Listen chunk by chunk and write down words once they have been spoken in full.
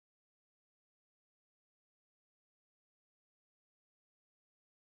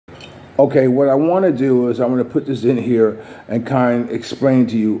Okay, what I want to do is I'm going to put this in here and kind of explain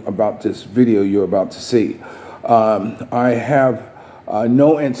to you about this video you're about to see. I have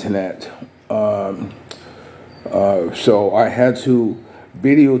no internet, so I had to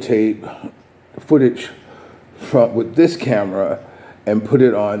videotape footage with this camera and put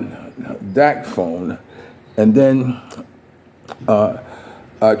it on that phone, and then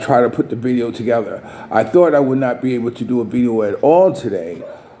try to put the video together. I thought I would not be able to do a video at all today,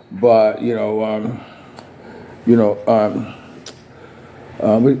 but how do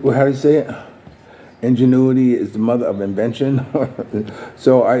you say it? Ingenuity is the mother of invention.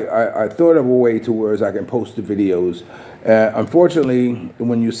 So I thought of a way to where I can post the videos. Unfortunately,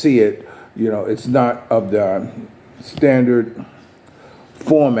 when you see it, it's not of the standard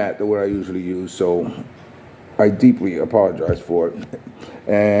format that what I usually use. So I deeply apologize for it.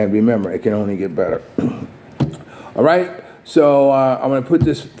 And remember, it can only get better. All right. So I'm going to put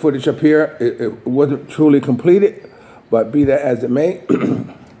this footage up here. It wasn't truly completed, but be that as it may,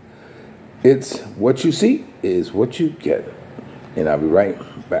 it's what you see is what you get. And I'll be right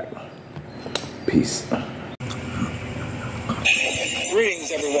back. Peace.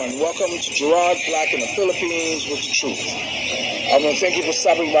 Greetings, everyone. Welcome to Gerard Black in the Philippines with the truth. I want to thank you for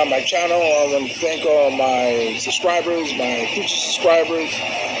stopping by my channel. I want to thank all my subscribers, my future subscribers,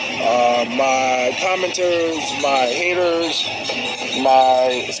 my commenters, my haters,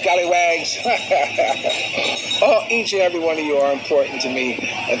 my scallywags. Each and every one of you are important to me,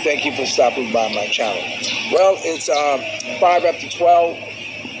 and thank you for stopping by my channel. Well, it's 5 after 12.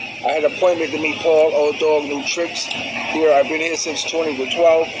 I had an appointment to meet Paul, Old Dog New Tricks. Here, I've been here since 20 to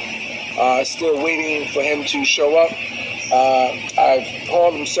 12. Still waiting for him to show up. I've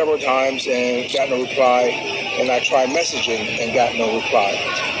called him several times and got no reply, and I tried messaging and got no reply.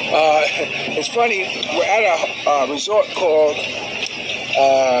 It's funny, we're at a resort called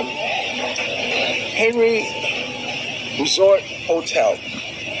Henry Resort Hotel,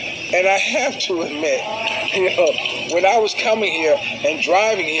 and I have to admit, when I was coming here and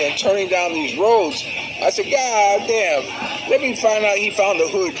driving here and turning down these roads, I said, God damn, let me find out he found the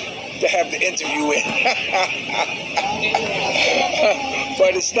hood to have the interview in.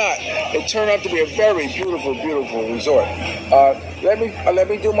 But it's not. It turned out to be a very beautiful, beautiful resort. Let me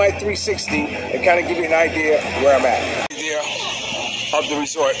do my 360 and kind of give you an idea where I'm at. Idea of the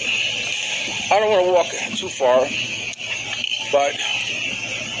resort. I don't want to walk too far, but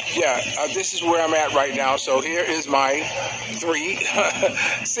yeah, this is where I'm at right now. So here is my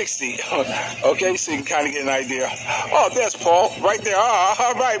 360. Okay, so you can kind of get an idea. Oh, there's Paul right there.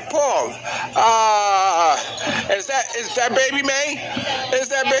 All right, Paul. Is that baby May? Is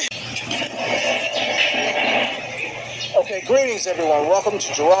that baby? Okay, greetings everyone. Welcome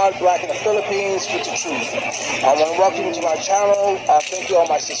to Gerard Black in the Philippines with the truth. I want to welcome you to my channel. Thank you all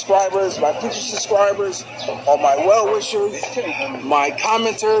my subscribers, my future subscribers, all my well-wishers, my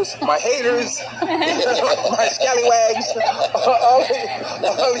commenters, my haters, my scallywags. All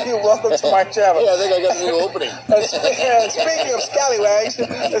of you, welcome to my channel. Yeah, I think I got a new opening. And speaking of scallywags,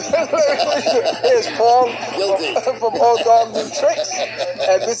 here's Paul from Old Dog New Tricks,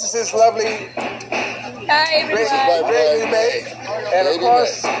 and this is his lovely Hi, everyone. Baby May, and of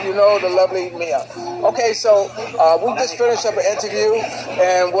course, the lovely Mia. Okay, so we just finished up an interview,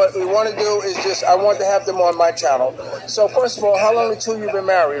 and what we want to do is I want to have them on my channel. So first of all, how long the two of you been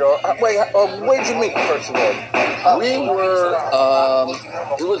married? Or where'd you meet, first of all? We were,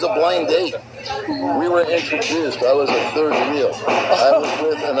 it was a blind date. We were introduced. I was a third wheel. I was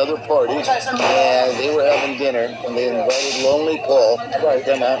with another party, and they were having dinner, and they invited Lonely Paul to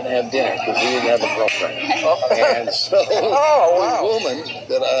come out and have dinner because he didn't have a girlfriend. And so the woman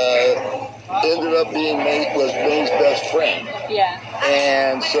that ended up being was May's best friend. Yeah.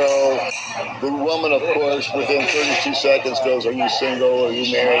 And so the woman, of course, within 32 seconds goes, "Are you single? Are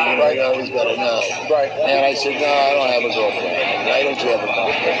you married?" You always got to know. Right. And I said, "No, I don't have a girlfriend." "Why don't you have a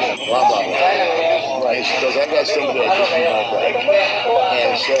girlfriend?" Blah, blah, blah. Right. She goes, "I've got somebody I just want to like."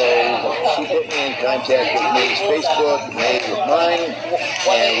 And so she put me in contact with May's Facebook, May with mine,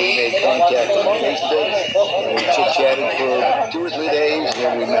 and we made contact on Facebook. And we chit-chatted for 2 or 3 days, and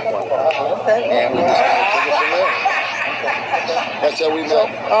then we met one. And we just kind of took it from there. That's how we met.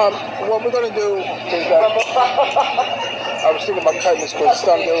 What we're going to do is I was thinking about cutting this because it's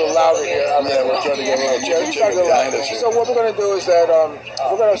starting to get a little louder here. We're trying to get a little behind us here. So what we're going to do is that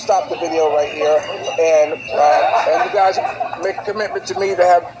we're going to stop the video right here, and you guys make a commitment to me to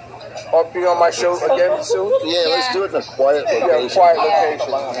have be on my show again soon? Yeah, let's do it in a quiet Yeah, location. quiet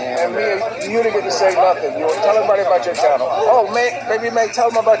location. And me, you didn't get to say nothing. You tell everybody about your channel. Oh, Baby May, tell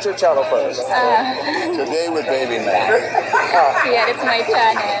them about your channel first. Today with Baby May. Yeah, that's my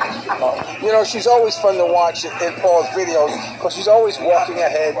channel. You know, she's always fun to watch in Paul's videos because she's always walking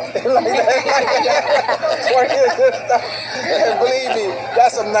ahead. And believe me,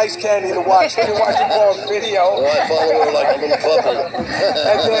 that's some nice candy to watch when you're watching Paul's video. Well, I follow her like a little puppy.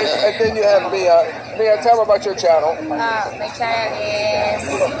 and then you have Mia. Mia, tell me about your channel. My channel is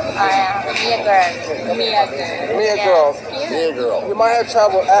Mia Girl. Mia Girl. Mia Girl. Mia Girl. You might have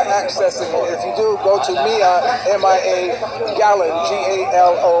trouble accessing it. If you do, go to Mia, M-I-A, Gallon,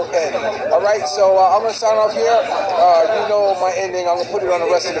 G-A-L-O-N. All right, so I'm going to sign off here. You know my ending. I'm going to put it on the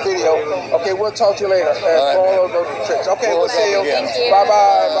rest of the video. Okay, we'll talk to you later. Follow the tricks. Okay, we'll see you.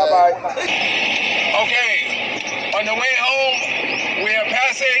 Bye-bye. Bye-bye. Okay, on the way home, we are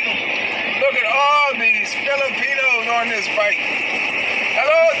passing. Look at all these Filipinos on this bike.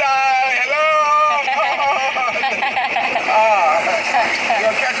 Hello, Dai. Hello.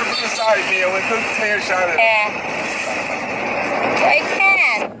 You'll catch a blue side of me and we took a clear shot at it. I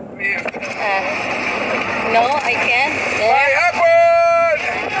can. No, I can't. What happened?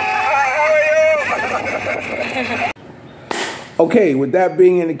 How are you? Okay, with that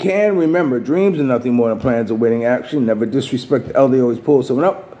being in the can, remember, dreams are nothing more than plans awaiting action. Never disrespect the elder, always pull someone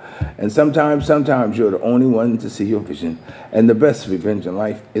up. And sometimes you're the only one to see your vision. And the best revenge in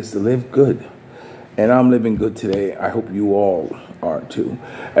life is to live good. And I'm living good today. I hope you all are too.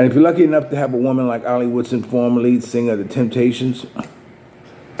 And if you're lucky enough to have a woman like Ollie Woodson, former lead singer of The Temptations,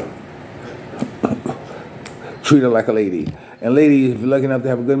 treat her like a lady. And ladies, if you're lucky enough to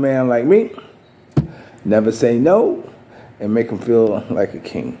have a good man like me, never say no and make him feel like a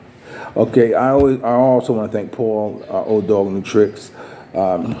king. Okay, I also want to thank Paul, Old Dog and the Tricks.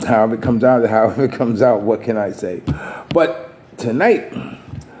 However it comes out, what can I say? But tonight,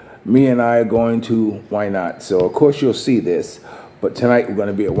 me and I are going to Why Not. So, of course, you'll see this. But tonight, we're going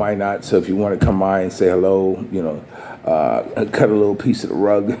to be at Why Not. So if you want to come by and say hello, you know, cut a little piece of the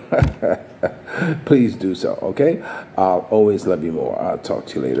rug, please do so, okay? I'll always love you more. I'll talk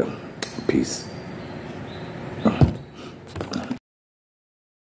to you later. Peace.